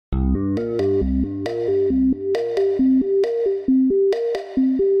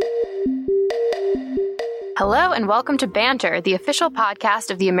Hello and welcome to Banter, the official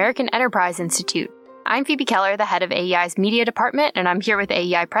podcast of the American Enterprise Institute. I'm Phoebe Keller, the head of AEI's media department, and I'm here with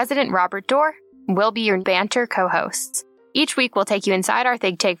AEI President Robert Doar. We'll be your Banter co-hosts. Each week, we'll take you inside our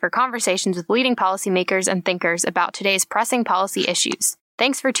think tank for conversations with leading policymakers and thinkers about today's pressing policy issues.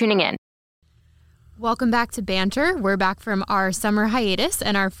 Thanks for tuning in. Welcome back to Banter. We're back from our summer hiatus,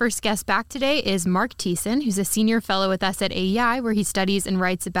 and our first guest back today is Mark Thiessen, who's a senior fellow with us at AEI, where he studies and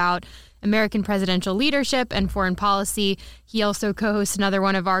writes about American presidential leadership and foreign policy. He also co-hosts another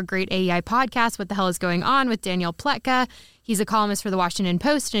one of our great AEI podcasts, What the Hell is Going On, with Daniel Pletka. He's a columnist for the Washington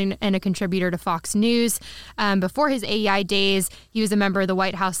Post and a contributor to Fox News. Before his AEI days, he was a member of the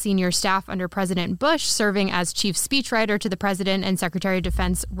White House senior staff under President Bush, serving as chief speechwriter to the President and Secretary of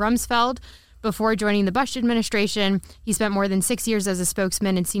Defense Rumsfeld. Before joining the Bush administration, he spent more than 6 years as a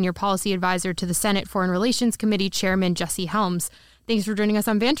spokesman and senior policy advisor to the Senate Foreign Relations Committee Chairman Jesse Helms. Thanks for joining us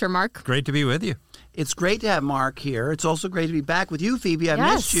on Banter, Mark. Great to be with you. It's great to have Mark here. It's also great to be back with you, Phoebe.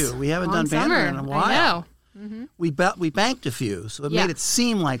 I missed you. We haven't done Banter in a while. I know. Mm-hmm. We banked a few, so it made it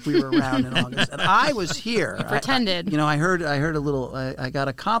seem like we were around in August. And I was here. You pretended. I heard a little. I got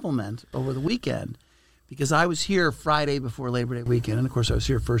a compliment over the weekend because I was here Friday before Labor Day weekend, and of course I was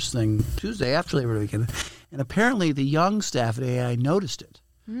here first thing Tuesday after Labor Day weekend. And apparently the young staff at AI noticed it.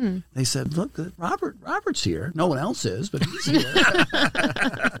 They said, "Look, Robert's here. No one else is, but he's here."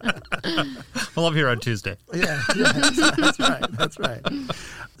 Well, I'm here on Tuesday. Yeah, that's right.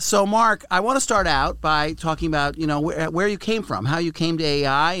 So, Mark, I want to start out by talking about where you came from, how you came to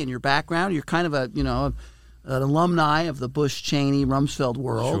AI, and your background. You're kind of an alumni of the Bush, Cheney, Rumsfeld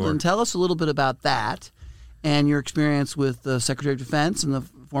world, Sure. and tell us a little bit about that and your experience with the Secretary of Defense and the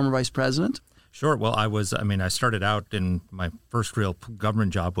former Vice President. Sure. Well, I started out in my first real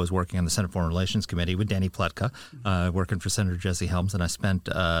government job was working on the Senate Foreign Relations Committee with Danny Pletka, working for Senator Jesse Helms, and I spent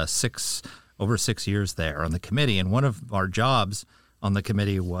over 6 years there on the committee. And one of our jobs on the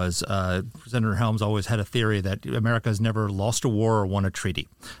committee was Senator Helms always had a theory that America has never lost a war or won a treaty.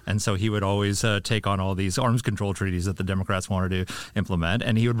 And so he would always take on all these arms control treaties that the Democrats wanted to implement.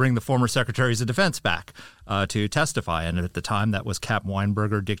 And he would bring the former secretaries of defense back to testify. And at the time, that was Cap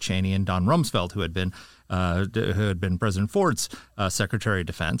Weinberger, Dick Cheney, and Don Rumsfeld, who had been President Ford's Secretary of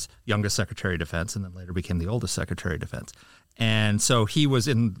Defense, youngest Secretary of Defense, and then later became the oldest Secretary of Defense. And so he was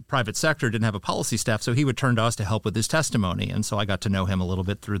in the private sector, didn't have a policy staff, so he would turn to us to help with his testimony. And so I got to know him a little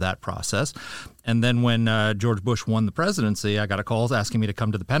bit through that process. And then when George Bush won the presidency, I got a call asking me to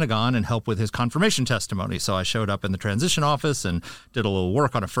come to the Pentagon and help with his confirmation testimony. So I showed up in the transition office and did a little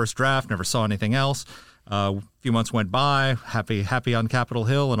work on a first draft, never saw anything else. A few months went by, happy on Capitol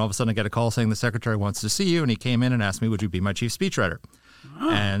Hill, and all of a sudden I get a call saying the secretary wants to see you, and he came in and asked me, would you be my chief speechwriter?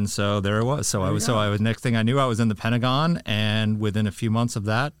 And so there it was. So I was. Next thing I knew, I was in the Pentagon, and within a few months of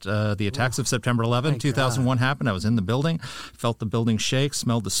that, the attacks of September 11, 2001 happened. I was in the building, felt the building shake,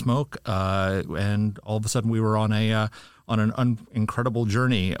 smelled the smoke, and all of a sudden we were on an incredible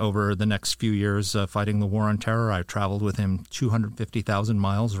journey over the next few years fighting the war on terror. I traveled with him 250,000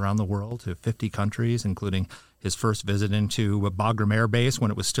 miles around the world to 50 countries, including his first visit into Bagram Air Base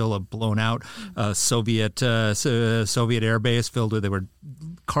when it was still a blown-out Soviet air base filled with, there were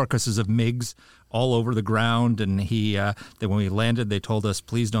carcasses of MiGs all over the ground. And then when we landed, they told us,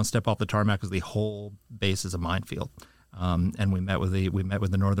 please don't step off the tarmac because the whole base is a minefield. And we met with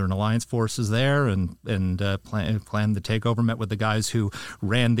the Northern Alliance forces there and planned the takeover. Met with the guys who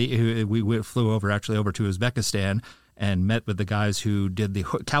we flew over to Uzbekistan and met with the guys who did the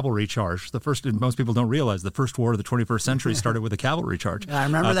cavalry charge. Most people don't realize the first war of the 21st century started with a cavalry charge. Yeah, I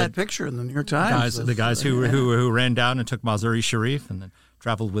remember that picture in the New York Times. The guys who ran down and took Mazar-e Sharif and then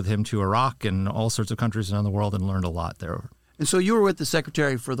traveled with him to Iraq and all sorts of countries around the world and learned a lot there. And so you were with the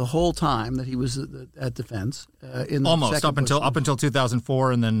secretary for the whole time that he was at Defense. Almost up until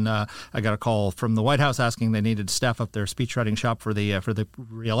 2004, and then I got a call from the White House asking they needed to staff up their speechwriting shop for the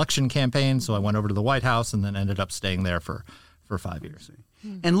re-election campaign. So I went over to the White House and then ended up staying there for 5 years.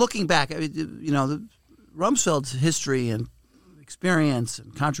 And looking back, Rumsfeld's history and experience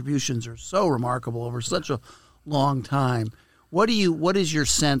and contributions are so remarkable over such a long time. What is your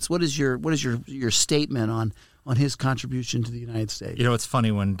sense? What is your statement on his contribution to the United States? It's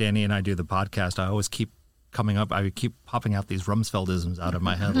funny when Danny and I do the podcast, I always keep popping out these Rumsfeldisms out of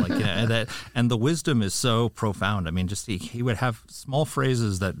my head, and the wisdom is so profound. I mean, just he would have small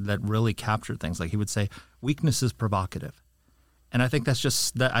phrases that really captured things. Like he would say, "Weakness is provocative," and I think that's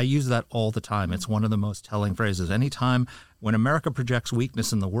just that. I use that all the time. It's one of the most telling phrases. Anytime when America projects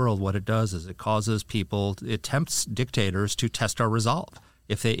weakness in the world, what it does is it tempts dictators to test our resolve.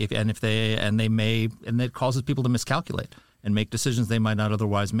 It causes people to miscalculate and make decisions they might not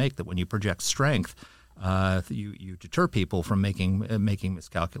otherwise make. That when you project strength, you deter people from making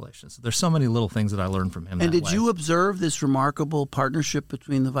miscalculations. There's so many little things that I learned from him. And did way. you observe this remarkable partnership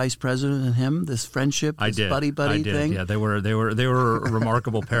between the vice president and him? This friendship, this buddy thing. Yeah, they were a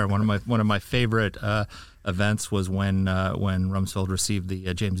remarkable pair. One of my favorite events was when Rumsfeld received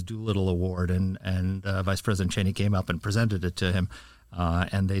the James Doolittle Award, and Vice President Cheney came up and presented it to him.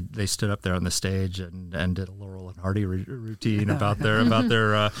 And they stood up there on the stage and did a Laurel and Hardy routine about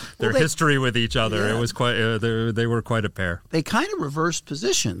their history with each other. Yeah. It was quite they were quite a pair. They kind of reversed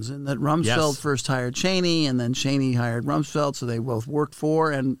positions in that Rumsfeld first hired Cheney, and then Cheney hired Rumsfeld, so they both worked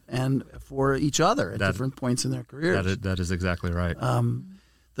for and for each other at different points in their careers. That is exactly right. Donald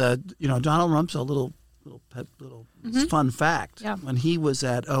Rumsfeld, little fun fact. Yeah. When he was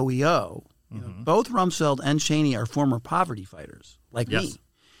at OEO, both Rumsfeld and Cheney are former poverty fighters, like me.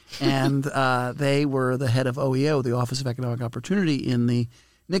 And they were the head of OEO, the Office of Economic Opportunity, in the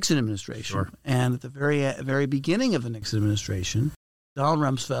Nixon administration. Sure. And at the very beginning of the Nixon administration, Donald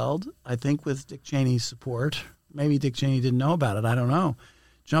Rumsfeld, I think with Dick Cheney's support, maybe Dick Cheney didn't know about it, I don't know,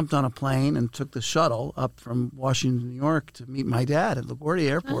 jumped on a plane and took the shuttle up from Washington, New York to meet my dad at LaGuardia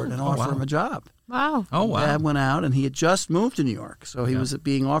Airport and offer him a job. Wow. Oh, wow. Dad went out, and he had just moved to New York, so he was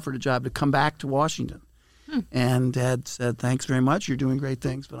being offered a job to come back to Washington. And Dad said, "Thanks very much. You're doing great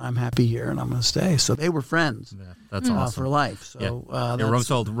things, but I'm happy here, and I'm going to stay." So they were friends. Yeah, that's awesome. For life. So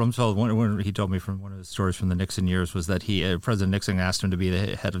Rumsfeld, one he told me from one of his stories from the Nixon years was that President Nixon asked him to be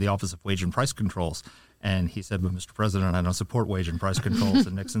the head of the Office of Wage and Price Controls. And he said, "But Mr. President, I don't support wage and price controls."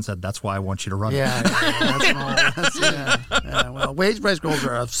 And Nixon said, "That's why I want you to run it." Well, wage price controls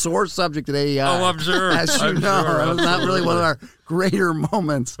are a sore subject at AEI. Oh, I'm sure. As you know, sure, it was not really one of our greater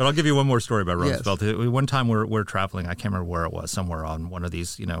moments. But I'll give you one more story about Rumsfeld. Yes. One time we're traveling. I can't remember where it was. Somewhere on one of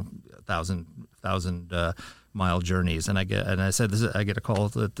these, 1,000 mile journeys. And I get a call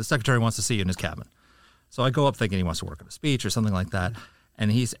that the secretary wants to see you in his cabin. So I go up thinking he wants to work on a speech or something like that.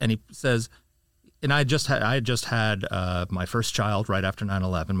 And he says. And I had just had my first child right after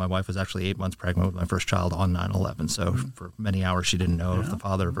 9/11. My wife was actually 8 months pregnant with my first child on 9/11. So for many hours she didn't know if the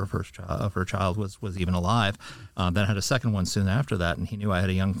father of her child was even alive. Then I had a second one soon after that, and he knew I had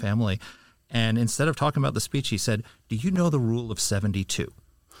a young family. And instead of talking about the speech, he said, "Do you know the rule of 72?"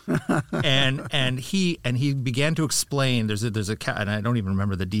 and he began to explain. There's and I don't even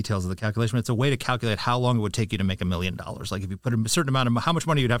remember the details of the calculation. But it's a way to calculate how long it would take you to make $1 million. Like if you put a certain amount of how much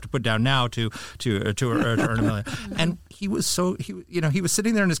money you'd have to put down now to earn $1 million. And he was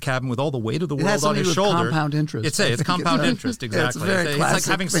sitting there in his cabin with all the weight of the world on his shoulder. Compound interest. It's compound interest, exactly. It's like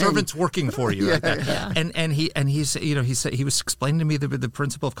having thing. servants working for you. Yeah. And he said he was explaining to me the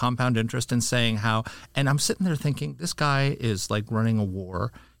principle of compound interest and saying how. And I'm sitting there thinking, this guy is like running a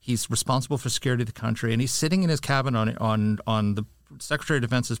war. He's responsible for security of the country, and he's sitting in his cabin on the Secretary of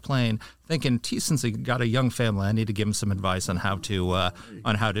Defense's plane, thinking, since he got a young family, I need to give him some advice on how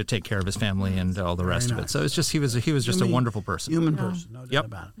to take care of his family and all the rest of it. So it's just he was just a wonderful person, human person, no doubt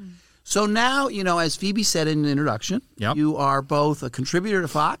about it. So now, as Phoebe said in the introduction, you are both a contributor to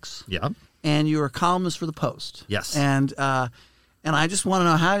Fox, and you're a columnist for the Post. Yes, and I just want to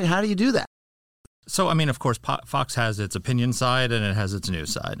know how do you do that? So, I mean, of course, Fox has its opinion side and it has its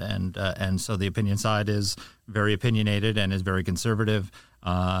news side. And so the opinion side is very opinionated and is very conservative.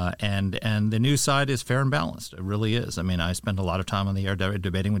 And the news side is fair and balanced. It really is. I mean, I spend a lot of time on the air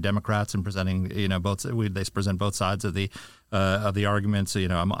debating with Democrats and presenting, they present both sides of the arguments.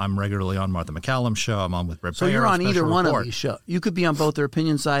 I'm regularly on Martha McCallum's show. I'm on with Brett Baer. So you're on either one report. of these shows. You could be on both their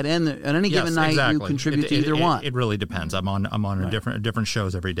opinion side and on any given night exactly. you contribute to either one. It really depends. I'm on right. different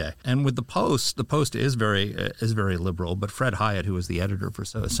shows every day. And with the Post is very liberal. But Fred Hiatt, who was the editor for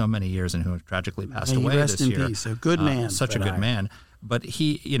so many years and who tragically passed away this year, rest in peace. A good man, such Fred a good Hiatt. man. But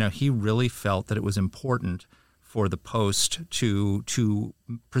he really felt that it was important for the Post to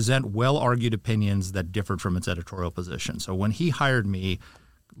present well-argued opinions that differed from its editorial position. So when he hired me,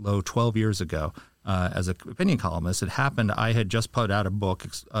 12 years ago, as an opinion columnist, it happened I had just put out a book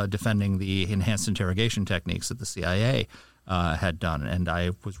defending the enhanced interrogation techniques that the CIA had done, and I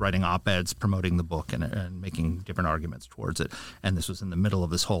was writing op-eds promoting the book and making different arguments towards it. And this was in the middle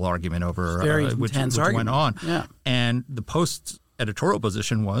of this whole argument over which went on. Yeah. And the Post's editorial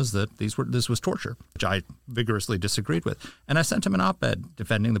position was that this was torture, which I vigorously disagreed with. And I sent him an op-ed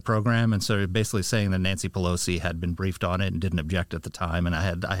defending the program, and so basically saying that Nancy Pelosi had been briefed on it and didn't object at the time, and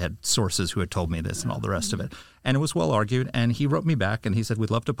I had sources who had told me this and all the rest of it. And it was well argued, and he wrote me back and he said,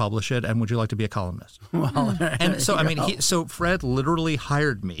 "We'd love to publish it, and would you like to be a columnist?" Well, and so so Fred literally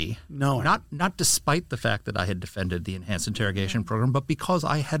hired me, not despite the fact that I had defended the enhanced interrogation program, but because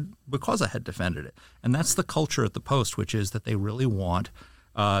I had defended it. And that's the culture at the Post, which is that they really want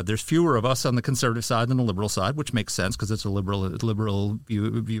There's fewer of us on the conservative side than the liberal side, which makes sense because it's a liberal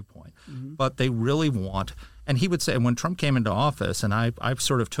viewpoint. Mm-hmm. But they really want, and he would say when Trump came into office, and I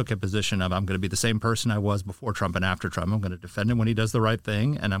sort of took a position of I'm going to be the same person I was before Trump and after Trump. I'm going to defend him when he does the right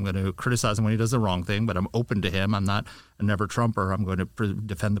thing, and I'm going to criticize him when he does the wrong thing. But I'm open to him. I'm not a never Trumper. I'm going to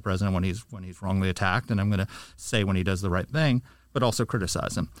defend the president when he's wrongly attacked, and I'm going to say when he does the right thing, but also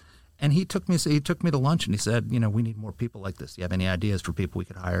criticize him. And he took me to lunch and he said, we need more people like this. Do you have any ideas for people we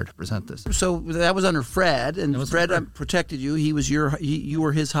could hire to present this? So that was under Fred, and Fred protected you. He was you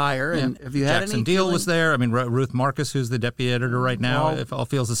were his hire. And have you had Jackson any Deal was there. I mean, Ruth Marcus, who's the deputy editor right now, all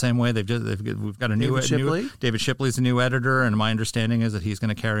feels the same way. We've got a David Shipley's the new editor, and my understanding is that he's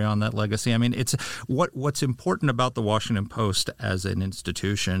going to carry on that legacy. I mean, it's what's important about the Washington Post as an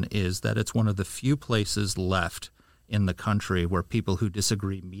institution is that it's one of the few places left in the country where people who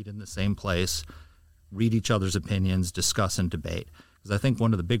disagree meet in the same place, read each other's opinions, discuss and debate. Because I think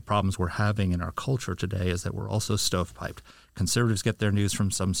one of the big problems we're having in our culture today is that we're also stovepiped. Conservatives get their news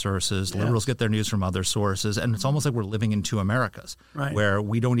from some sources, liberals get their news from other sources, and it's almost like we're living in two Americas, where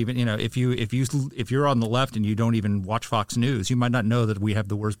we don't even, if you're on the left and you don't even watch Fox News, you might not know that we have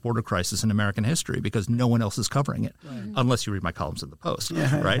the worst border crisis in American history because no one else is covering it, unless you read my columns in the Post,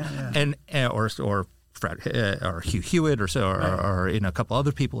 right? And or Fred, or Hugh Hewitt or a couple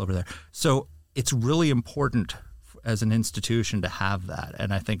other people over there. So it's really important as an institution to have that,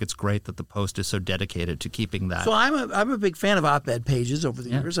 and I think it's great that the Post is so dedicated to keeping that. So I'm a big fan of op-ed pages over the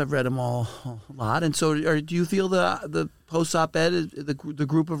years. I've read them all a lot. And so do you feel the Post op-ed, the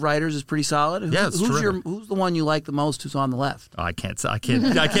group of writers is pretty solid? Who's the one you like the most who's on the left? I can't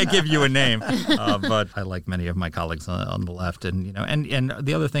give you a name, but I like many of my colleagues on the left, and and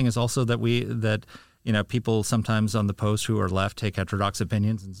the other thing is also that people sometimes on the Post who are left take heterodox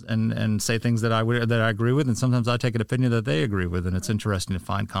opinions and say things that I agree with, and sometimes I take an opinion that they agree with, and it's interesting to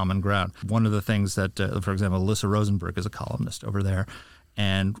find common ground. One of the things that, for example, Alyssa Rosenberg is a columnist over there,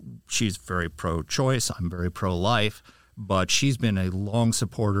 and she's very pro-choice. I'm very pro-life, but she's been a long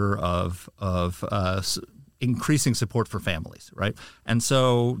supporter of increasing support for families, right? And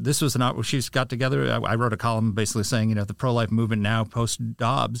so this was she's got together. I wrote a column basically saying, the pro-life movement now post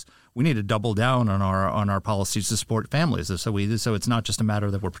Dobbs, we need to double down on our policies to support families. So it's not just a matter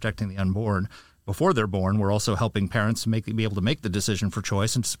that we're protecting the unborn before they're born. We're also helping parents to be able to make the decision for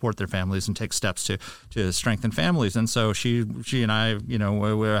choice and to support their families and take steps to strengthen families. And so she and I,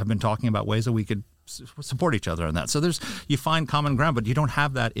 have been talking about ways that we could support each other on that. So you find common ground, but you don't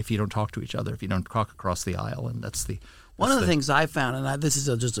have that if you don't talk to each other, if you don't talk across the aisle, and that's the. One of the things I found, and this is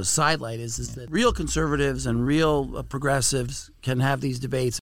just a sidelight, is that real conservatives and real progressives can have these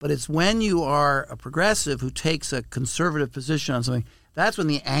debates, but it's when you are a progressive who takes a conservative position on something, that's when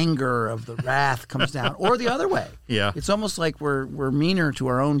the anger of the wrath comes down, or the other way. Yeah, it's almost like we're meaner to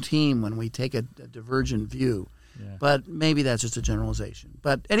our own team when we take a divergent view. Yeah. But maybe that's just a generalization.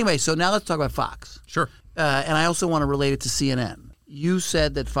 But anyway, so now let's talk about Fox. Sure. And I also want to relate it to CNN. You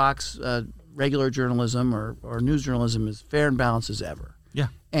said that Fox regular journalism or news journalism is fair and balanced as ever. Yeah.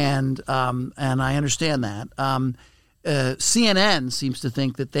 And I understand that. CNN seems to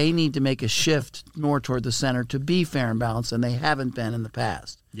think that they need to make a shift more toward the center to be fair and balanced, and they haven't been in the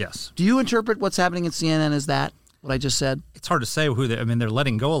past. Yes. Do you interpret what's happening at CNN as that? What I just said? It's hard to say they're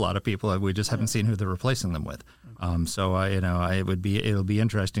letting go a lot of people. We just haven't seen who they're replacing them with. It'll be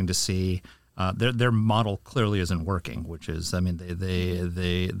interesting to see. Their model clearly isn't working, which is,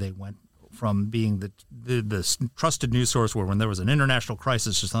 they went from being the trusted news source where when there was an international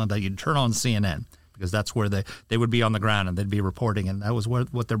crisis or something that you'd turn on CNN because that's where they would be on the ground and they'd be reporting, and that was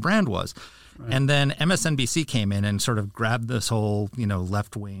what their brand was. Right. And then MSNBC came in and sort of grabbed this whole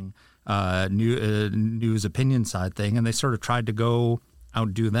left wing news opinion side thing, and they sort of tried to go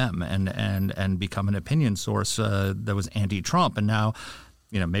outdo them and become an opinion source that was anti-Trump. And now,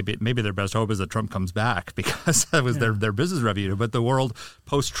 maybe their best hope is that Trump comes back because that was their business revenue. But the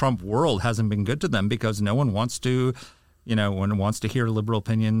post-Trump world hasn't been good to them because no one wants to. One wants to hear liberal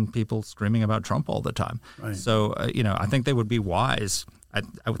opinion people screaming about Trump all the time. Right. So, I think they would be wise.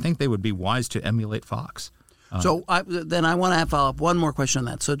 I would think they would be wise to emulate Fox. So then I want to follow up one more question on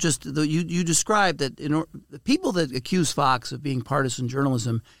that. So just you described that the people that accuse Fox of being partisan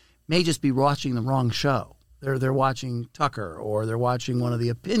journalism may just be watching the wrong show. They're watching Tucker or they're watching one of the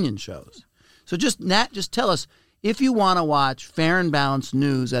opinion shows. So just tell us, if you want to watch fair and balanced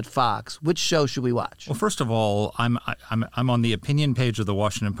news at Fox, which show should we watch? Well, first of all, I'm on the opinion page of the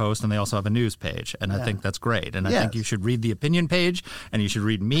Washington Post, and they also have a news page, and I think that's great. And I think you should read the opinion page, and you should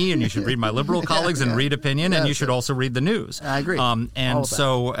read me, and you should read my liberal colleagues, and read opinion, and you should also read the news. I agree. And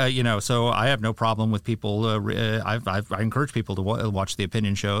so so I have no problem with people. I encourage people to watch the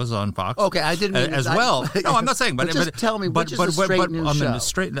opinion shows on Fox. Okay, I didn't mean as well. No, I'm not saying, but just tell me which is the straight news show.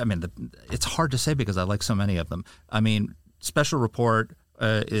 It's hard to say because I like so many of them. I mean, Special Report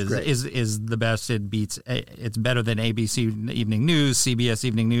is the best. It's better than ABC Evening News, CBS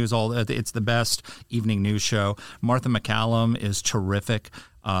Evening News. It's the best evening news show. Martha MacCallum is terrific.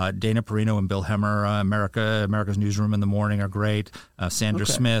 Dana Perino and Bill Hemmer, America's Newsroom in the Morning are great. Sandra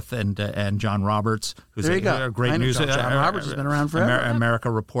Smith and John Roberts, who's a great news. John Roberts has been around forever. America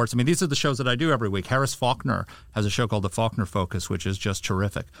Reports. I mean, these are the shows that I do every week. Harris Faulkner has a show called The Faulkner Focus, which is just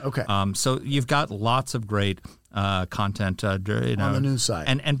terrific. Okay. So you've got lots of great content on the news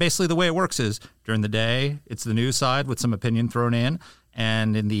side. And basically the way it works is during the day, it's the news side with some opinion thrown in.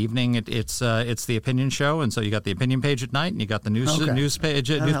 And in the evening, it's the opinion show, and so you got the opinion page at night, and you got the news pages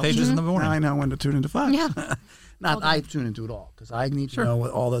in the morning. Now I know when to tune into Fox. Yeah. I tune into it all because I need to know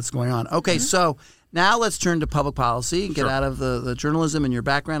all that's going on. Okay, so now let's turn to public policy and get out of the journalism and your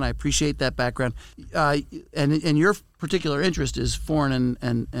background. I appreciate that background, and your particular interest is foreign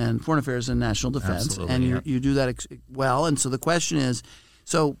and foreign affairs and national defense, Absolutely, and you do that well. And so the question is,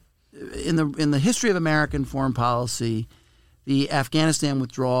 so in the history of American foreign policy, the Afghanistan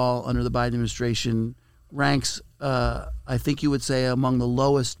withdrawal under the Biden administration ranks, I think you would say, among the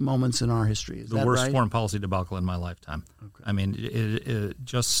lowest moments in our history. Is that right? The worst foreign policy debacle in my lifetime. Okay. I mean, it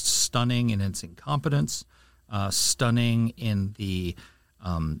just stunning in its incompetence, stunning in the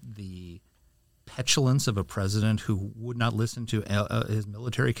petulance of a president who would not listen to his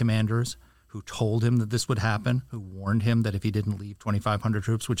military commanders, who told him that this would happen, who warned him that if he didn't leave 2,500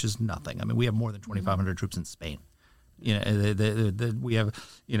 troops, which is nothing. I mean, we have more than 2,500 troops in Spain. We have,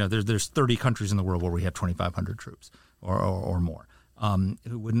 there's 30 countries in the world where we have 2,500 troops or more,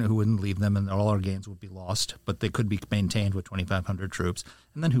 who wouldn't leave them, and all our gains would be lost, but they could be maintained with 2,500 troops,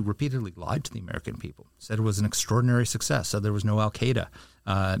 and then who repeatedly lied to the American people, said it was an extraordinary success, said there was no Al-Qaeda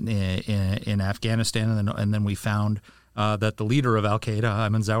in Afghanistan, and then we found that the leader of Al-Qaeda,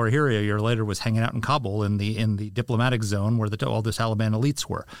 Ayman Zawahiri, a year later was hanging out in Kabul in the diplomatic zone where all the Taliban elites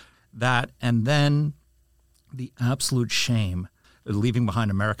were. That, and then the absolute shame of leaving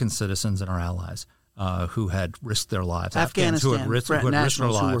behind American citizens and our allies who had risked their lives. Afghanistan, who had risked their lives.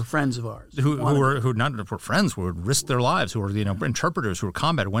 Who were friends of ours. Who not were friends, who had risked their lives, who were interpreters, who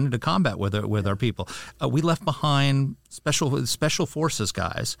went into combat with our people. We left behind special forces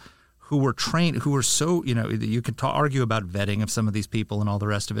guys who were trained, who were so, you could argue about vetting of some of these people and all the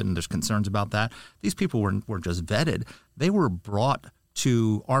rest of it, and there's concerns about that. These people were just vetted. They were brought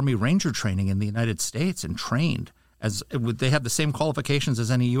to Army Ranger training in the United States and trained as they have the same qualifications as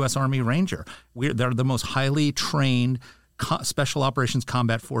any U.S. Army Ranger. They're the most highly trained special operations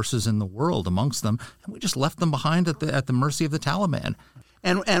combat forces in the world amongst them, and we just left them behind at the mercy of the Taliban.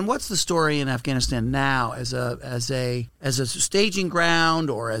 And what's the story in Afghanistan now as a staging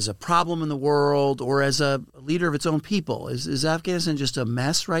ground, or as a problem in the world, or as a leader of its own people? Is Afghanistan just a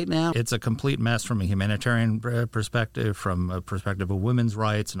mess right now? It's a complete mess from a humanitarian perspective, from a perspective of women's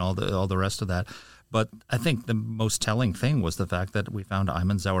rights, and all the rest of that. But I think the most telling thing was the fact that we found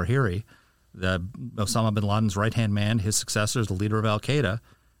Ayman Zawahiri, Osama bin Laden's right-hand man, his successor as the leader of Al-Qaeda,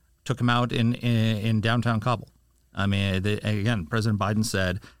 took him out in downtown Kabul. I mean, again, President Biden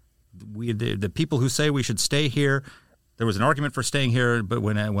said, the people who say we should stay here, there was an argument for staying here, but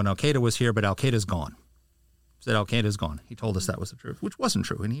when Al-Qaeda was here, but Al-Qaeda's gone. He said Al-Qaeda's gone. He told us that was the truth, which wasn't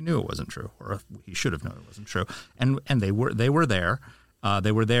true, and he knew it wasn't true, or he should have known it wasn't true. And they were there.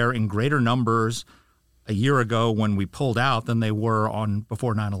 They were there in greater numbers a year ago when we pulled out than they were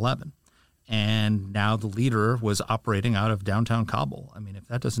before 9/11. And now the leader was operating out of downtown Kabul. I mean, if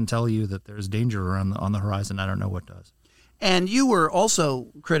that doesn't tell you that there's danger on the horizon, I don't know what does. And you were also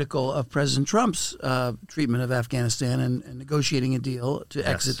critical of President Trump's treatment of Afghanistan and negotiating a deal to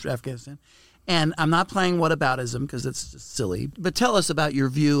exit Afghanistan. And I'm not playing whataboutism because it's just silly. But tell us about your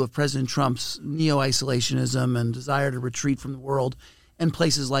view of President Trump's neo-isolationism and desire to retreat from the world in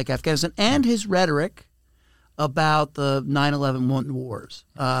places like Afghanistan, and his rhetoric about the 9/11 wars.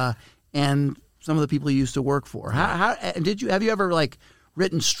 And some of the people you used to work for. Have you ever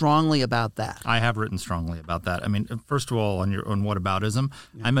written strongly about that? I have written strongly about that. I mean, first of all, on whataboutism,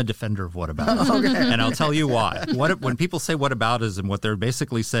 I'm a defender of whataboutism, and I'll tell you why. When people say whataboutism, what they're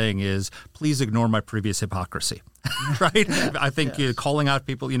basically saying is, please ignore my previous hypocrisy, right? I think calling out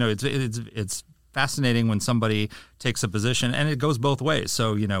people, it's fascinating when somebody takes a position, and it goes both ways.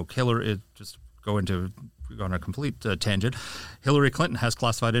 So, Hillary, just go on a complete tangent. Hillary Clinton has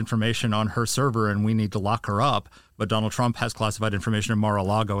classified information on her server, and we need to lock her up. But Donald Trump has classified information in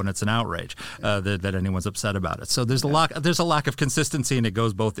Mar-a-Lago, and it's an outrage that anyone's upset about it. So there's a lack of consistency, and it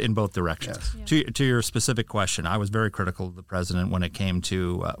goes in both directions. Yes. Yeah. To your specific question, I was very critical of the president when it came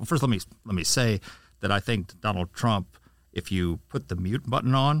to first. Let me say that I think Donald Trump, if you put the mute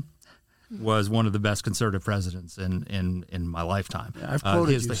button on, was one of the best conservative presidents in my lifetime. Yeah, I've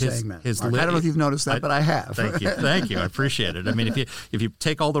quoted you saying that. Mark, I don't know if you've noticed that, but I have. Thank you. I appreciate it. I mean, if you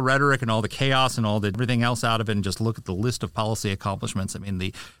take all the rhetoric and all the chaos and everything else out of it and just look at the list of policy accomplishments, I mean,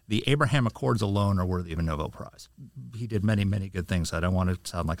 the Abraham Accords alone are worthy of a Nobel Prize. He did many, many good things. I don't want to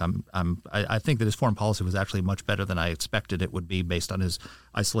sound like I think that his foreign policy was actually much better than I expected it would be based on his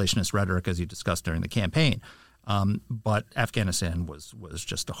isolationist rhetoric, as you discussed during the campaign. But Afghanistan was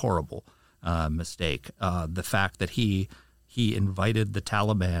just a horrible mistake. The fact that he invited the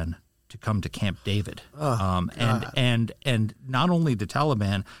Taliban to come to Camp David, and not only the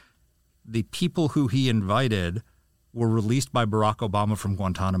Taliban, the people who he invited were released by Barack Obama from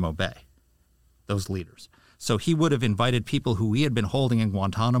Guantanamo Bay. Those leaders. So he would have invited people who he had been holding in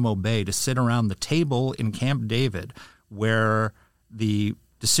Guantanamo Bay to sit around the table in Camp David, where the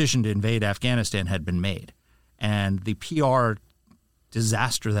decision to invade Afghanistan had been made, and the PR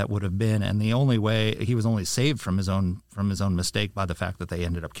disaster that would have been, and the only way he was only saved from his own mistake by the fact that they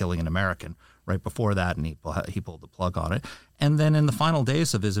ended up killing an American right before that, and he pulled the plug on it. And then in the final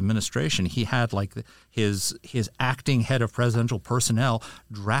days of his administration, he had his acting head of presidential personnel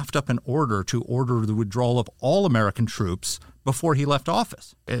draft up an order to order the withdrawal of all American troops before he left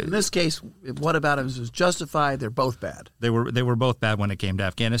office. In this case, what about him was justified? They're both bad. They were both bad when it came to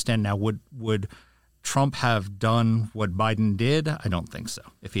Afghanistan. Now, would Trump have done what Biden did? I don't think so.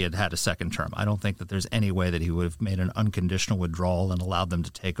 If he had had a second term, I don't think that there's any way that he would have made an unconditional withdrawal and allowed them to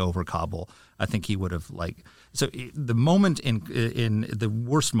take over Kabul. I think he would have the moment in the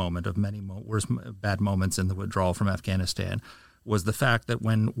worst moment of many bad moments in the withdrawal from Afghanistan was the fact that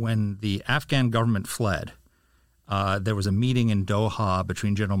when the Afghan government fled, there was a meeting in Doha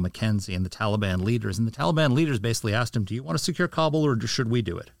between General McKenzie and the Taliban leaders, and the Taliban leaders basically asked him, "Do you want to secure Kabul or should we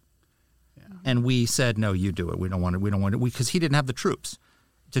do it?" And we said, no, you do it. We don't want it because he didn't have the troops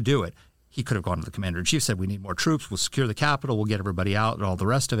to do it. He could have gone to the commander-in-chief, said, we need more troops. We'll secure the capital. We'll get everybody out and all the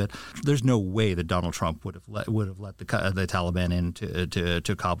rest of it. There's no way that Donald Trump would have let the Taliban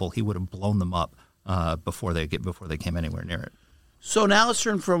into Kabul. He would have blown them up before they came anywhere near it. So now let's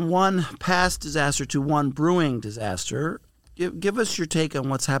turn from one past disaster to one brewing disaster. Give us your take on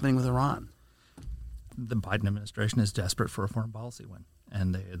what's happening with Iran. The Biden administration is desperate for a foreign policy win,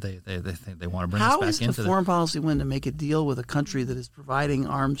 and they think they want to bring us back into it. How is the foreign policy win to make a deal with a country that is providing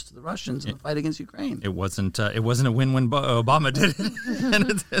arms to the Russians in the fight against Ukraine? It wasn't a win when Obama did it. And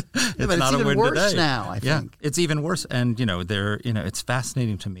it's not even a win worse today. Now. I think it's even worse. And it's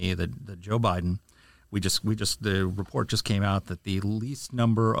fascinating to me that Joe Biden. The report just came out that the least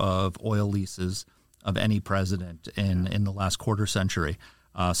number of oil leases of any president in the last quarter century.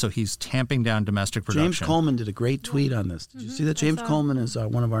 So he's tamping down domestic production. James Coleman did a great tweet on this. Did you see that? James Coleman is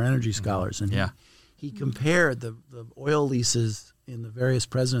one of our energy scholars, and he compared the oil leases in the various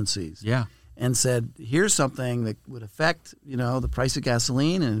presidencies. Yeah. And said, here's something that would affect the price of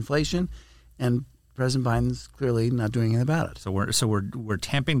gasoline and inflation, and President Biden's clearly not doing anything about it. So we're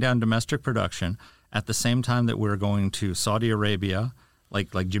tamping down domestic production at the same time that we're going to Saudi Arabia,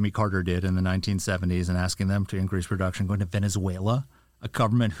 like Jimmy Carter did in the 1970s, and asking them to increase production. Going to Venezuela, a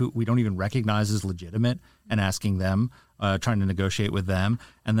government who we don't even recognize as legitimate, and asking them, trying to negotiate with them,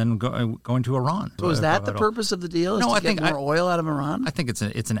 and then going to Iran. So is that the purpose of the deal? Is to get more oil out of Iran? I think it's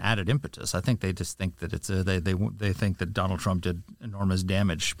an added impetus. I think they just think that they think that Donald Trump did enormous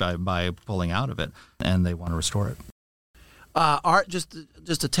damage by pulling out of it, and they want to restore it. Art, just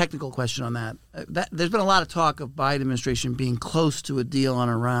a technical question on that. There's been a lot of talk of Biden administration being close to a deal on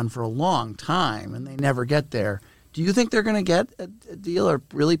Iran for a long time, and they never get there. Do you think they're going to get a deal or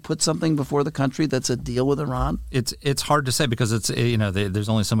really put something before the country that's a deal with Iran? It's hard to say because there's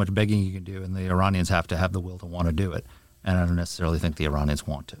only so much begging you can do, and the Iranians have to have the will to want to do it. And I don't necessarily think the Iranians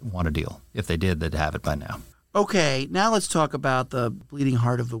want a deal. If they did, they'd have it by now. Okay, now let's talk about the bleeding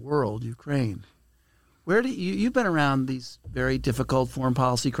heart of the world, Ukraine. Where you've been around these very difficult foreign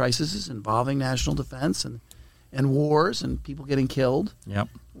policy crises involving national defense and wars and people getting killed. Yep.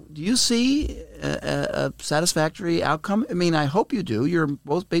 Do you see a satisfactory outcome? I mean, I hope you do. You're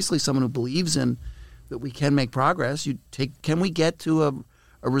both basically someone who believes in that we can make progress. Can we get to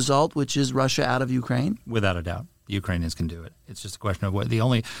a result which is Russia out of Ukraine? Without a doubt. The Ukrainians can do it. It's just a question of what the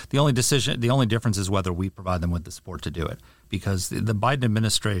only difference is whether we provide them with the support to do it. Because the Biden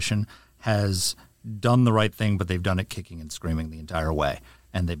administration has done the right thing, but they've done it kicking and screaming the entire way,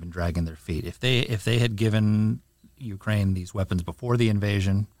 and they've been dragging their feet. If they had given Ukraine these weapons before the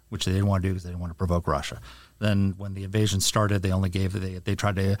invasion, which they didn't want to do because they didn't want to provoke Russia, then when the invasion started, they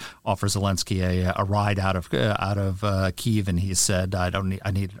tried to offer Zelensky a ride out of Kyiv, and he said,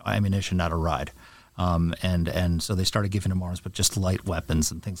 I need ammunition, not a ride. And so they started giving him arms, but just light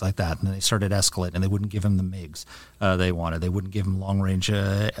weapons and things like that. And then they started escalating, and they wouldn't give him the MiGs they wanted. They wouldn't give him long-range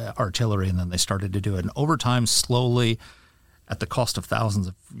artillery, and then they started to do it. And over time, slowly, at the cost of thousands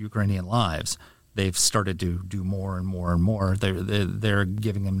of Ukrainian lives, they've started to do more and more and more. They're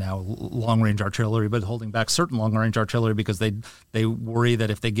giving them now long-range artillery, but holding back certain long-range artillery because they worry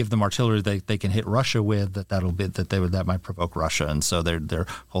that if they give them artillery they can hit Russia with, that might provoke Russia, and so they're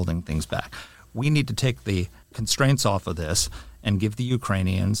holding things back. We need to take the constraints off of this and give the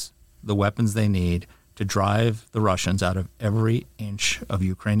Ukrainians the weapons they need to drive the Russians out of every inch of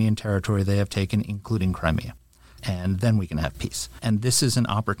Ukrainian territory they have taken, including Crimea. And then we can have peace. And this is an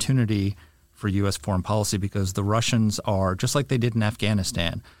opportunity for U.S. foreign policy because the Russians are, just like they did in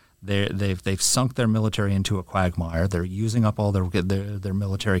Afghanistan, they've sunk their military into a quagmire. They're using up all their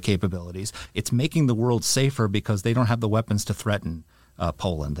military capabilities. It's making the world safer because they don't have the weapons to threaten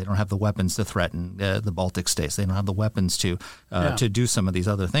Poland. They don't have the weapons to threaten the Baltic states. They don't have the weapons to do some of these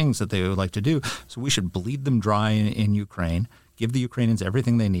other things that they would like to do. So we should bleed them dry in Ukraine, give the Ukrainians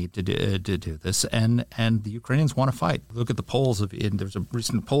everything they need to do this, and the Ukrainians want to fight. Look at the polls. There's a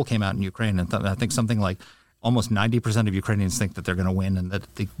recent poll came out in Ukraine, and I think something like almost 90% of Ukrainians think that they're going to win and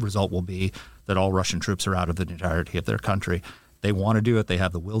that the result will be that all Russian troops are out of the entirety of their country. They want to do it. They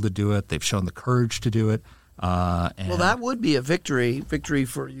have the will to do it. They've shown the courage to do it. Well, that would be a victory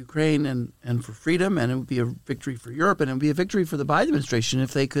for Ukraine and for freedom, and it would be a victory for Europe, and it would be a victory for the Biden administration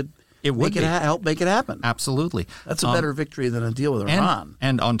if they could help make it happen. Absolutely. That's a better victory than a deal with Iran.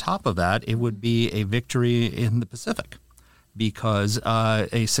 And on top of that, it would be a victory in the Pacific because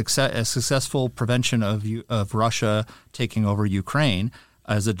a successful prevention of Russia taking over Ukraine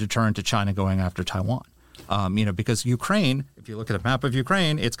as a deterrent to China going after Taiwan. Because Ukraine, if you look at a map of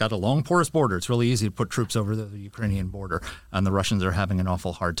Ukraine, it's got a long, porous border. It's really easy to put troops over the Ukrainian border, and the Russians are having an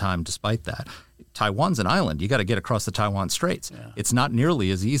awful hard time despite that. Taiwan's an island. You got to get across the Taiwan Straits. Yeah. It's not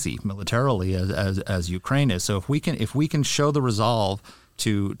nearly as easy militarily as Ukraine is. So if we can show the resolve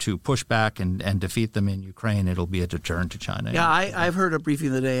to push back and defeat them in Ukraine, it'll be a deterrent to China. Yeah, I've heard a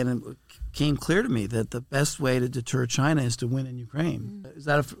briefing today, and it came clear to me that the best way to deter China is to win in Ukraine. Is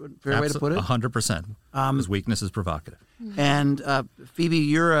that a fair way to put it? 100%. Because weakness is provocative. And Phoebe,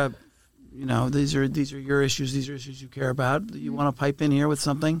 you're these are your issues. These are issues you care about. You want to pipe in here with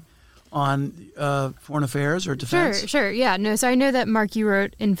something on foreign affairs or defense? Sure. Yeah. No. So I know that Mark, you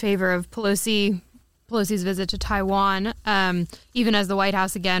wrote in favor of Pelosi's visit to Taiwan, even as the White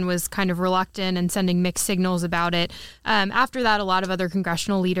House, again, was kind of reluctant and sending mixed signals about it. After that, a lot of other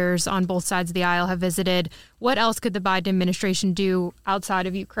congressional leaders on both sides of the aisle have visited. What else could the Biden administration do outside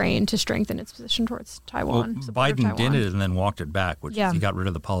of Ukraine to strengthen its position towards Taiwan? Well, Biden did it and then walked it back, which is he got rid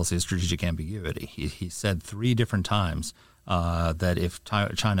of the policy of strategic ambiguity. He said 3 different times that if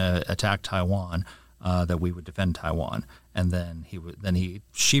China attacked Taiwan, that we would defend Taiwan. And then he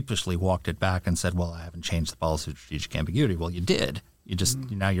sheepishly walked it back and said, well, I haven't changed the policy of strategic ambiguity. Well, you did. You just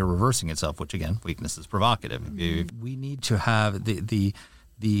now you're reversing itself, which, again, weakness is provocative. We need to have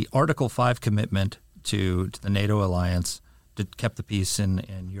the Article 5 commitment to the NATO alliance that kept the peace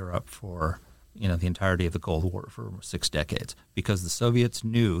in Europe for the entirety of the Cold War for 6 decades, because the Soviets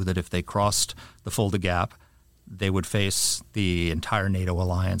knew that if they crossed the Fulda Gap, they would face the entire NATO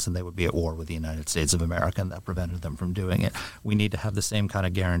alliance and they would be at war with the United States of America, and that prevented them from doing it. We need to have the same kind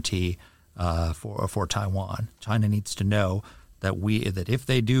of guarantee for Taiwan. China needs to know that if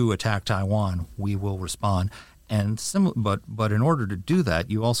they do attack Taiwan, we will respond. But in order to do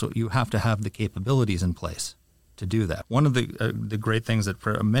that, you have to have the capabilities in place to do that. One of the great things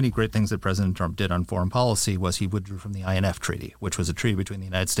many great things that President Trump did on foreign policy was he withdrew from the INF Treaty, which was a treaty between the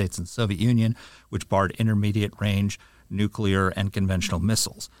United States and the Soviet Union, which barred intermediate range nuclear and conventional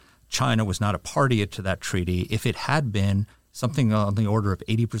missiles. China was not a party to that treaty. If it had been, something on the order of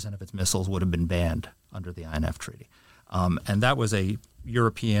 80% of its missiles would have been banned under the INF Treaty. And that was a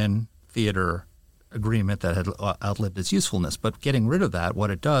European theater agreement that had outlived its usefulness. But getting rid of that,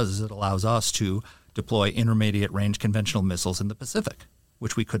 what it does is it allows us to deploy intermediate range conventional missiles in the Pacific,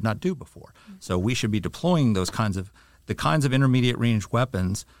 which we could not do before. So we should be deploying the kinds of intermediate range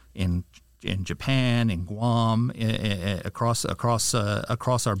weapons in in Japan, in Guam, across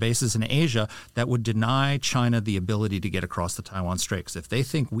our bases in Asia, that would deny China the ability to get across the Taiwan Strait. Because if they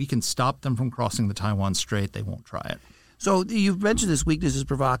think we can stop them from crossing the Taiwan Strait, they won't try it. So you've mentioned this weakness is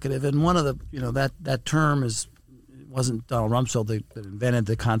provocative, and one of the that term is. It wasn't Donald Rumsfeld that invented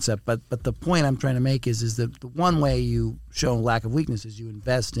the concept, but the point I'm trying to make is that the one way you show lack of weakness is you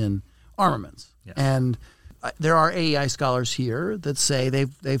invest in armaments. Yes. And there are AEI scholars here that say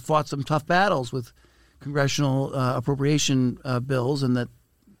they've fought some tough battles with congressional appropriation bills, and that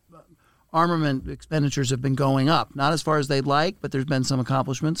armament expenditures have been going up, not as far as they'd like, but there's been some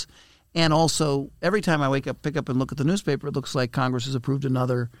accomplishments. And also, every time I pick up and look at the newspaper, it looks like Congress has approved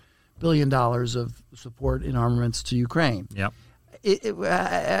another $1 billion of support in armaments to Ukraine. Yep.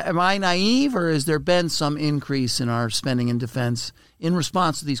 Am I naive, or has there been some increase in our spending in defense in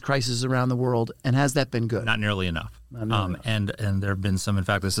response to these crises around the world, and has that been good? Not nearly enough. And there have been some. In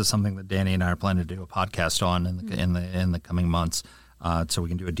fact, this is something that Danny and I are planning to do a podcast on in the coming months, so we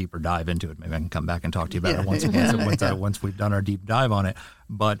can do a deeper dive into it. Maybe I can come back and talk to you about it once we've done our deep dive on it.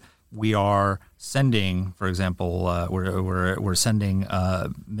 But we are sending, for example, we're sending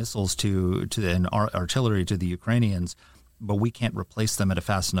missiles and artillery to the Ukrainians, but we can't replace them at a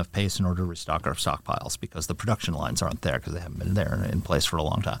fast enough pace in order to restock our stockpiles because the production lines aren't there because they haven't been there in place for a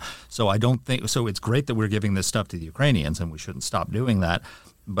long time. So I don't think so. It's great that we're giving this stuff to the Ukrainians, and we shouldn't stop doing that.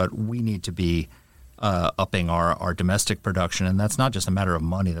 But we need to be upping our domestic production, and that's not just a matter of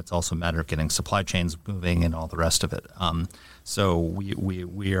money. That's also a matter of getting supply chains moving and all the rest of it. So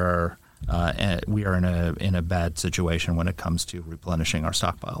we are in a bad situation when it comes to replenishing our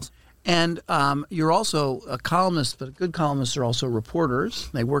stockpiles. And you're also a columnist, but good columnists are also reporters.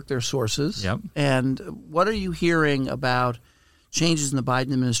 They work their sources. Yep. And what are you hearing about changes in the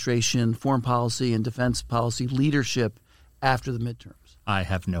Biden administration, foreign policy and defense policy leadership after the midterms? I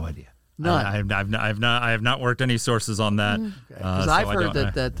have no idea. None. I have not worked any sources on that. Because I've heard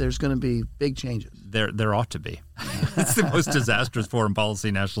that there's going to be big changes. There ought to be. It's the most disastrous foreign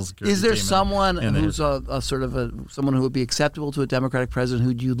policy, national security. Is there someone who's someone who would be acceptable to a Democratic president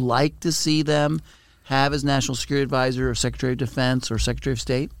who you'd like to see them have as national security advisor or Secretary of Defense or Secretary of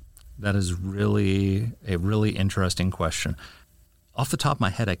State? That is really a really interesting question. Off the top of my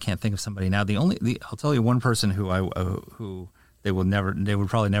head, I can't think of somebody now. I'll tell you one person who they would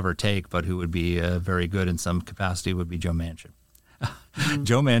probably never take, but who would be very good in some capacity would be Joe Manchin. Mm-hmm.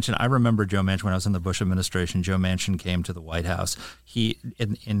 Joe Manchin, I remember Joe Manchin when I was in the Bush administration. Joe Manchin came to the White House. He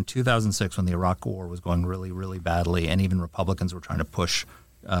in 2006, when the Iraq War was going really, really badly, and even Republicans were trying to push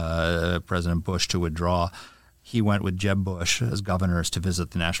President Bush to withdraw, he went with Jeb Bush as governors to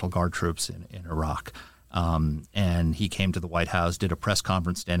visit the National Guard troops in Iraq. And he came to the White House, did a press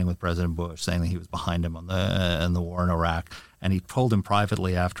conference standing with President Bush, saying that he was behind him on the war in Iraq. And he told him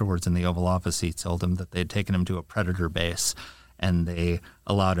privately afterwards in the Oval Office, he told him that they had taken him to a predator base, and they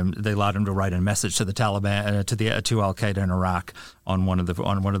allowed him to write a message to the Taliban to Al Qaeda in Iraq on one of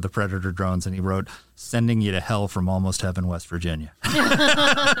the predator drones, and he wrote, "Sending you to hell from almost heaven, West Virginia." And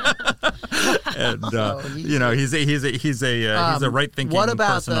he's a right thinking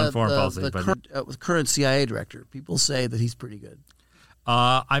person on foreign policy. The current CIA director, people say that he's pretty good.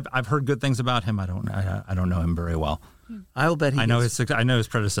 I've heard good things about him. I don't know him very well. I will bet I know his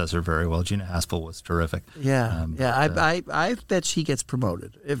predecessor very well. Gina Haspel was terrific. Yeah, I bet she gets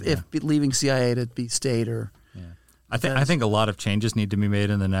promoted if leaving CIA to be state or. Yeah. I think a lot of changes need to be made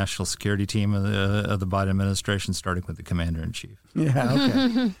in the national security team of the Biden administration, starting with the commander in chief. Yeah.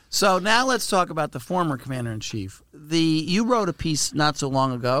 Okay. So now let's talk about the former commander in chief. You wrote a piece not so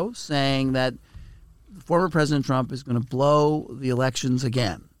long ago saying that former President Trump is going to blow the elections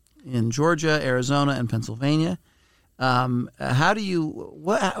again in Georgia, Arizona, and Pennsylvania. How do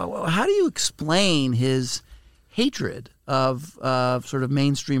you explain his hatred of sort of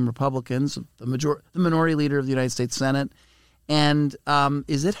mainstream Republicans, the minority leader of the United States Senate, and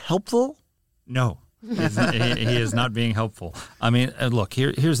is it helpful? No, he is not being helpful. I mean, look,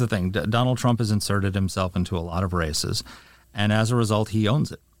 here's the thing: Donald Trump has inserted himself into a lot of races, and as a result, he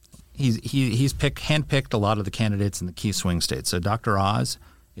owns it. He's handpicked a lot of the candidates in the key swing states. So Dr. Oz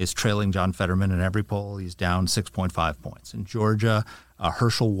is trailing John Fetterman in every poll. He's down 6.5 points. In Georgia,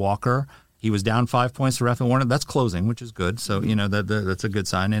 Herschel Walker, he was down 5 points to Raphael Warnock. That's closing, which is good. So, that's a good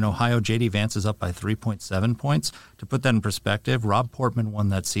sign. In Ohio, J.D. Vance is up by 3.7 points. To put that in perspective, Rob Portman won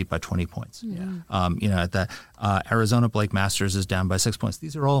that seat by 20 points. Yeah. Arizona, Blake Masters is down by 6 points.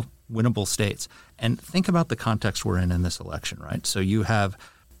 These are all winnable states. And think about the context we're in this election, right? So you have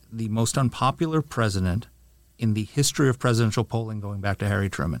the most unpopular president in the history of presidential polling going back to Harry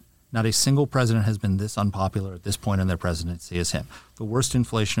Truman. Not a single president has been this unpopular at this point in their presidency as him. The worst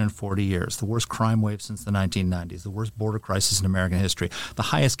inflation in 40 years, the worst crime wave since the 1990s, the worst border crisis in American history, the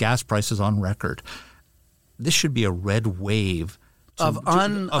highest gas prices on record. This should be a red wave of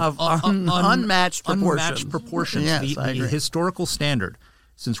unmatched proportions. Yes, I agree. The historical standard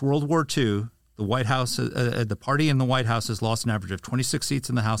since World War II, the White House, the party in the White House has lost an average of 26 seats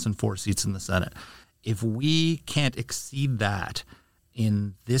in the House and 4 seats in the Senate. If we can't exceed that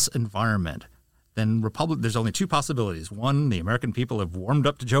in this environment, then there's only two possibilities. One, the American people have warmed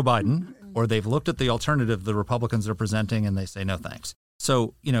up to Joe Biden, or they've looked at the alternative the Republicans are presenting and they say no thanks.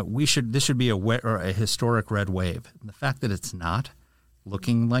 So, this should be a historic red wave. And the fact that it's not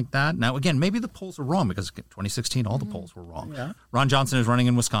looking like that. Now, again, maybe the polls are wrong because 2016, all the polls were wrong. Yeah. Ron Johnson is running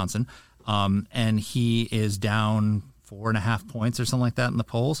in Wisconsin, and he is down 4.5 points or something like that in the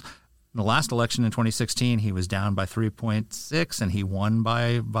polls. In the last election in 2016, he was down by 3.6, and he won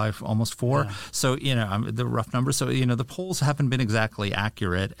by almost 4. Yeah. So, the rough numbers. So, the polls haven't been exactly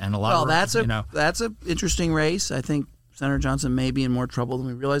accurate, and a lot. Well, that's an interesting race. I think Senator Johnson may be in more trouble than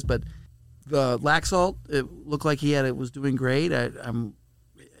we realized, but the Laxalt, it looked like it was doing great.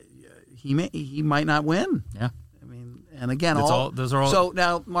 He might not win. Yeah. I mean, and again, those are all. So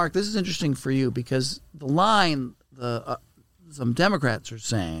now, Mark, this is interesting for you because the line some Democrats are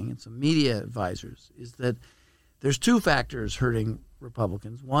saying, and some media advisors, is that there's two factors hurting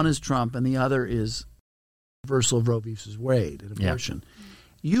Republicans. One is Trump, and the other is reversal of Roe v. Wade and abortion.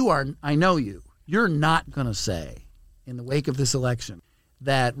 Yeah. I know you're not going to say, in the wake of this election,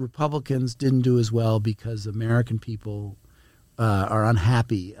 that Republicans didn't do as well because American people are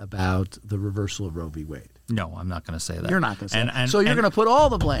unhappy about the reversal of Roe v. Wade. No, I'm not going to say that. You're not going to say that. So you're going to put all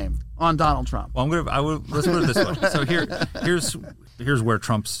the blame on Donald Trump. Well, let's put it this way. So here's where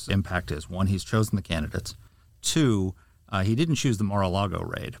Trump's impact is. One, he's chosen the candidates. Two, he didn't choose the Mar-a-Lago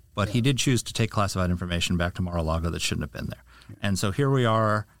raid, but he did choose to take classified information back to Mar-a-Lago that shouldn't have been there. Yeah. And so here we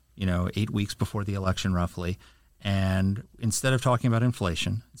are, 8 weeks before the election roughly, and instead of talking about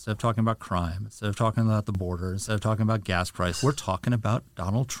inflation, instead of talking about crime, instead of talking about the border, instead of talking about gas price, we're talking about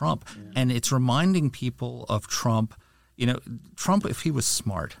Donald Trump. Yeah. And it's reminding people of Trump. Trump, if he was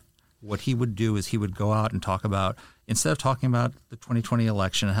smart, what he would do is he would go out and talk about, instead of talking about the 2020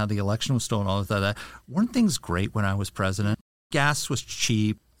 election and how the election was stolen, all of that, weren't things great when I was president? Gas was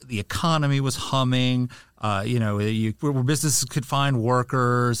cheap. The economy was humming. Where businesses could find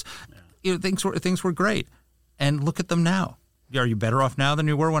workers. Yeah. Things were great. And look at them now. Are you better off now than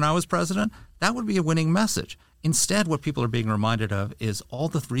you were when I was president? That would be a winning message. Instead, what people are being reminded of is all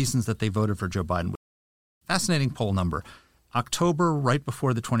the reasons that they voted for Joe Biden. Fascinating poll number. October, right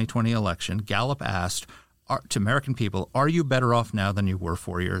before the 2020 election, Gallup asked to American people, are you better off now than you were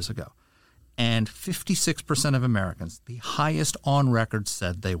 4 years ago? And 56% of Americans, the highest on record,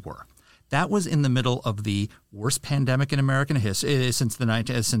 said they were. That was in the middle of the worst pandemic in American history since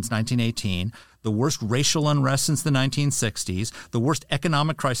 1918, the worst racial unrest since the 1960s, the worst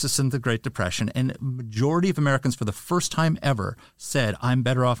economic crisis since the Great Depression, and a majority of Americans for the first time ever said, I'm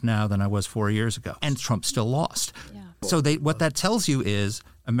better off now than I was 4 years ago. And Trump still lost. Yeah. So what that tells you is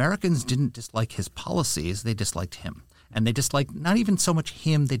Americans didn't dislike his policies, they disliked him. And they disliked not even so much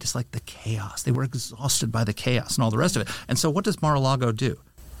him, they disliked the chaos. They were exhausted by the chaos and all the rest of it. And so what does Mar-a-Lago do?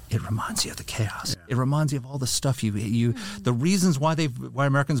 It reminds you of the chaos. Yeah. It reminds you of all the stuff the reasons why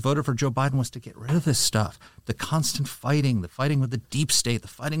Americans voted for Joe Biden was to get rid of this stuff. The constant fighting, the fighting with the deep state, the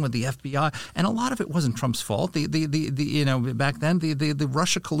fighting with the FBI, and a lot of it wasn't Trump's fault. Back then the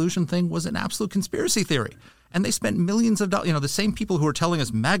Russia collusion thing was an absolute conspiracy theory. And they spent millions of dollars. The same people who are telling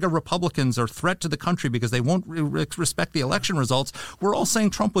us MAGA Republicans are a threat to the country because they won't respect the election results were all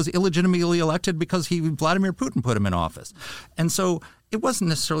saying Trump was illegitimately elected because Vladimir Putin put him in office. And so it wasn't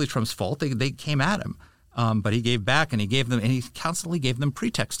necessarily Trump's fault. They came at him. But he gave back, and he constantly gave them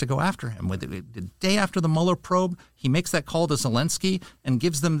pretext to go after him. The day after the Mueller probe, he makes that call to Zelensky and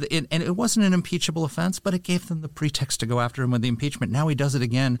gives them and it wasn't an impeachable offense, but it gave them the pretext to go after him with the impeachment. Now he does it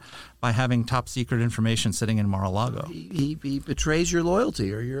again by having top secret information sitting in Mar-a-Lago. He betrays your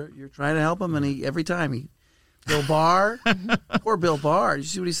loyalty, or you're trying to help him, and every time Bill Barr, poor Bill Barr. Did you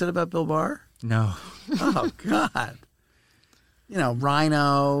see what he said about Bill Barr? No. Oh God.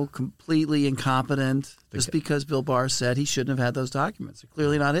 Rhino, completely incompetent, just because Bill Barr said he shouldn't have had those documents. They're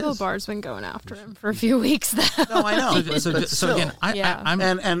clearly not his. Bill Barr's been going after him for a few weeks now. No, I know. So again, I'm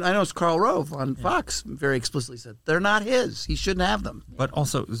and I know it's Karl Rove on Fox very explicitly said they're not his. He shouldn't have them. But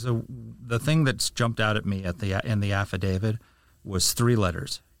also, so the thing that's jumped out at me in the affidavit was 3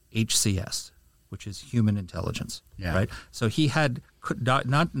 letters, HCS, which is human intelligence, right? So he had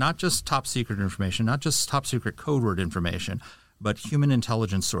not just top secret information, not just top secret code word information, but human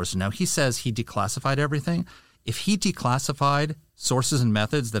intelligence sources. Now, he says he declassified everything. If he declassified sources and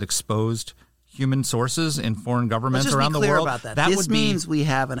methods that exposed human sources in foreign governments around the world, about that. This means we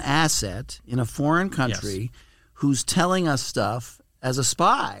have an asset in a foreign country who's telling us stuff as a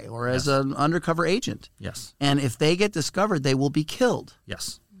spy or as an undercover agent. Yes. And if they get discovered, they will be killed.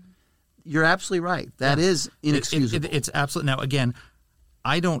 Yes. You're absolutely right. That is inexcusable. It's absolutely. Now, again,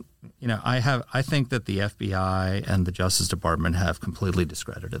 I think that the FBI and the Justice Department have completely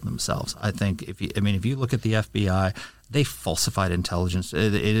discredited themselves. I think if you look at the FBI, they falsified intelligence.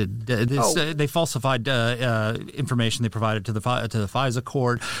 They falsified information they provided to the FISA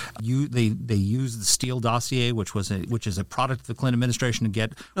court. They used the Steele dossier, which is a product of the Clinton administration, to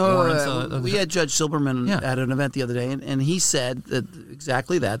get warrants. We had Judge Silberman at an event the other day, and he said that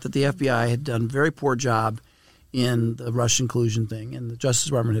exactly that the FBI had done a very poor job in the Russian collusion thing, and the Justice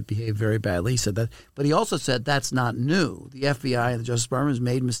Department had behaved very badly. He said that, but he also said that's not new. The FBI and the Justice Department has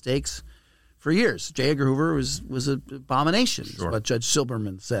made mistakes for years. J. Edgar Hoover was an abomination, is what Judge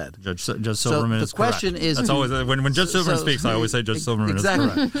Silberman said. Judge Silberman is the question correct. is, that's always when Judge Silberman speaks, I always say Judge Silberman is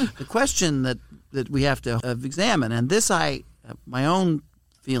correct. The question that we have to examine, and this my own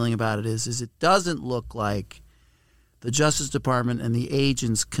feeling about it is it doesn't look like the Justice Department and the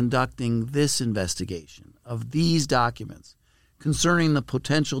agents conducting this investigation of these documents concerning the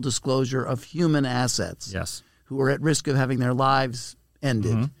potential disclosure of human assets who are at risk of having their lives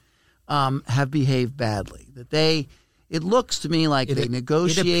ended have behaved badly. It looks to me like they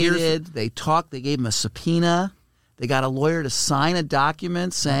negotiated, they talked, they gave them a subpoena, they got a lawyer to sign a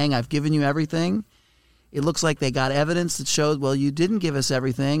document saying, I've given you everything. It looks like they got evidence that showed, well, you didn't give us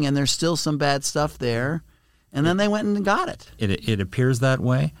everything and there's still some bad stuff there. And then they went and got it. It appears that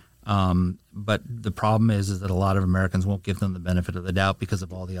way. But the problem is that a lot of Americans won't give them the benefit of the doubt because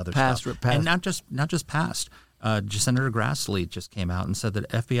of all the other stuff. And not just past. Senator Grassley just came out and said that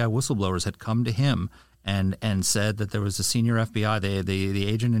FBI whistleblowers had come to him and said that there was a senior FBI, the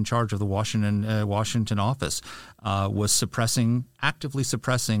agent in charge of the Washington office, was actively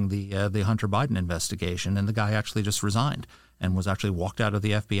suppressing the Hunter Biden investigation, and the guy actually just resigned and was actually walked out of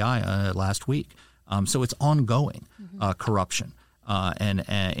the FBI last week. So it's ongoing corruption. And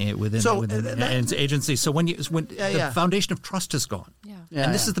within its agency. So when the foundation of trust is gone,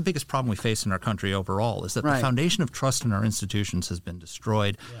 and this is the biggest problem we face in our country overall, is that the foundation of trust in our institutions has been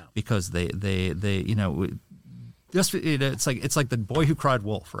destroyed because they it's like the boy who cried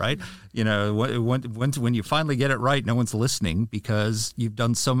wolf, right? When you finally get it right, no one's listening because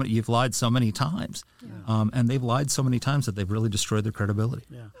you've lied so many times, and they've lied so many times that they've really destroyed their credibility.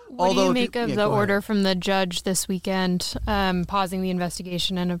 Yeah. What do you make of the order from the judge this weekend, pausing the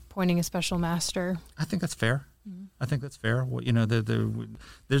investigation and appointing a special master? I think that's fair. I think that's fair.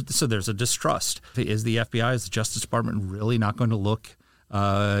 There's a distrust. Is the FBI, is the Justice Department really not going to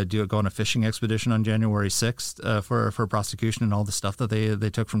go on a fishing expedition on January 6th for prosecution and all the stuff that they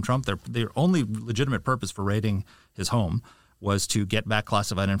took from Trump? Their only legitimate purpose for raiding his home was to get back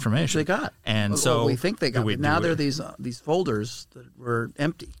classified information. They got, and we think they got. But now there are these folders that were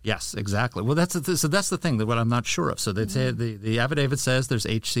empty. Yes, exactly. Well, that's the thing that what I'm not sure of. So they say the affidavit says there's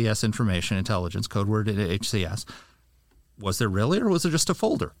HCS information, intelligence code word HCS. Was there really, or was it just a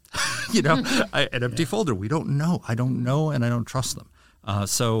folder? An empty folder. We don't know. I don't know, and I don't trust them.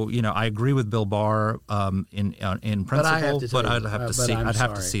 I agree with Bill Barr in principle, but I'd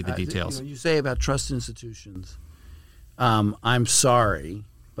have to see the details. You say about trust institutions. I'm sorry,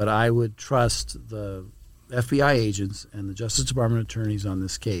 but I would trust the FBI agents and the Justice Department attorneys on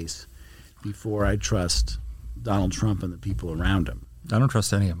this case before I trust Donald Trump and the people around him. I don't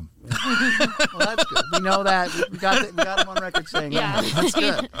trust any of them. Well, that's good. We know that. We got him on record saying that. That's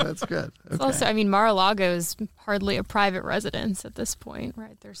good. That's good. Okay. Also, Mar-a-Lago is hardly a private residence at this point,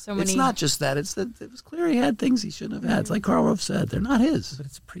 right? There's so many. It's not just that. It was clear he had things he shouldn't have had. It's like Karl Rove said. They're not his. But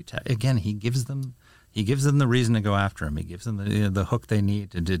it's a pretext. Again, he gives them the reason to go after him. He gives them the hook they need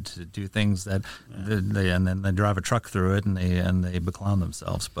to do things that and then they drive a truck through it and they beclown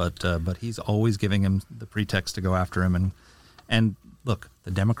themselves. But he's always giving him the pretext to go after him and. Look, the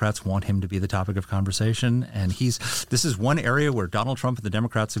Democrats want him to be the topic of conversation, and this is one area where Donald Trump and the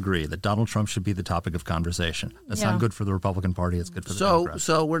Democrats agree that Donald Trump should be the topic of conversation. That's not good for the Republican Party. It's good for the Democrats.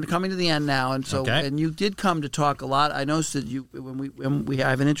 So we're coming to the end now, and and you did come to talk a lot. I noticed that when we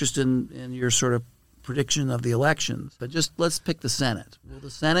have an interest in your sort of prediction of the elections, but just let's pick the Senate. Will the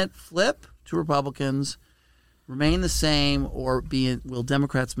Senate flip to Republicans, remain the same, or will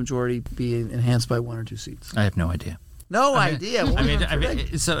Democrats' majority be enhanced by 1 or 2 seats? I have no idea. No idea.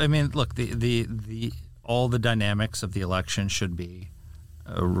 Look, all the dynamics of the election should be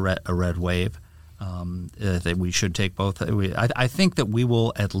a red wave. that we should take both. I think that we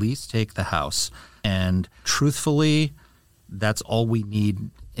will at least take the House. And truthfully, that's all we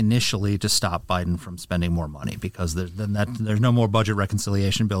need initially to stop Biden from spending more money, because there's no more budget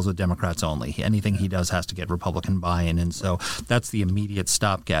reconciliation bills with Democrats only. Anything he does has to get Republican buy-in. And so that's the immediate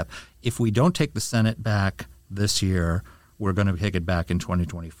stopgap. If we don't take the Senate back this year, we're going to take it back in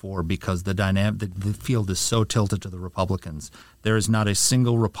 2024, because the field is so tilted to the Republicans. There is not a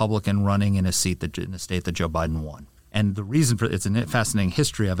single Republican running in a state that Joe Biden won. And the reason for it's a fascinating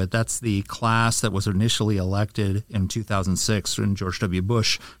history of it. That's the class that was initially elected in 2006 in George W.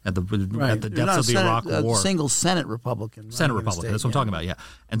 Bush at the depths of the Iraq War. A single Senate Republican. Senate Republican. That's what I'm talking about. Yeah.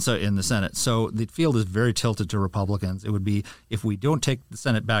 And so in the Senate, so the field is very tilted to Republicans. It would be, if we don't take the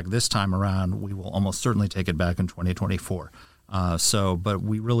Senate back this time around, we will almost certainly take it back in 2024. But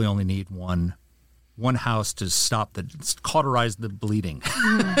we really only need one House to cauterize the bleeding.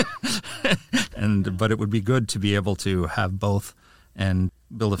 But it would be good to be able to have both and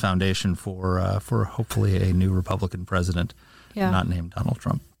build a foundation for hopefully a new Republican president, not named Donald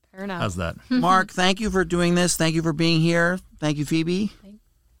Trump. Fair enough. How's that? Mark, thank you for doing this. Thank you for being here. Thank you, Phoebe.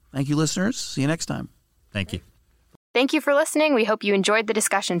 Thank you, listeners. See you next time. Thank you. Thank you for listening. We hope you enjoyed the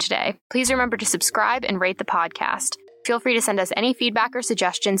discussion today. Please remember to subscribe and rate the podcast. Feel free to send us any feedback or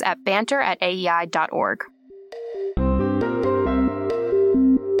suggestions at banter@aei.org.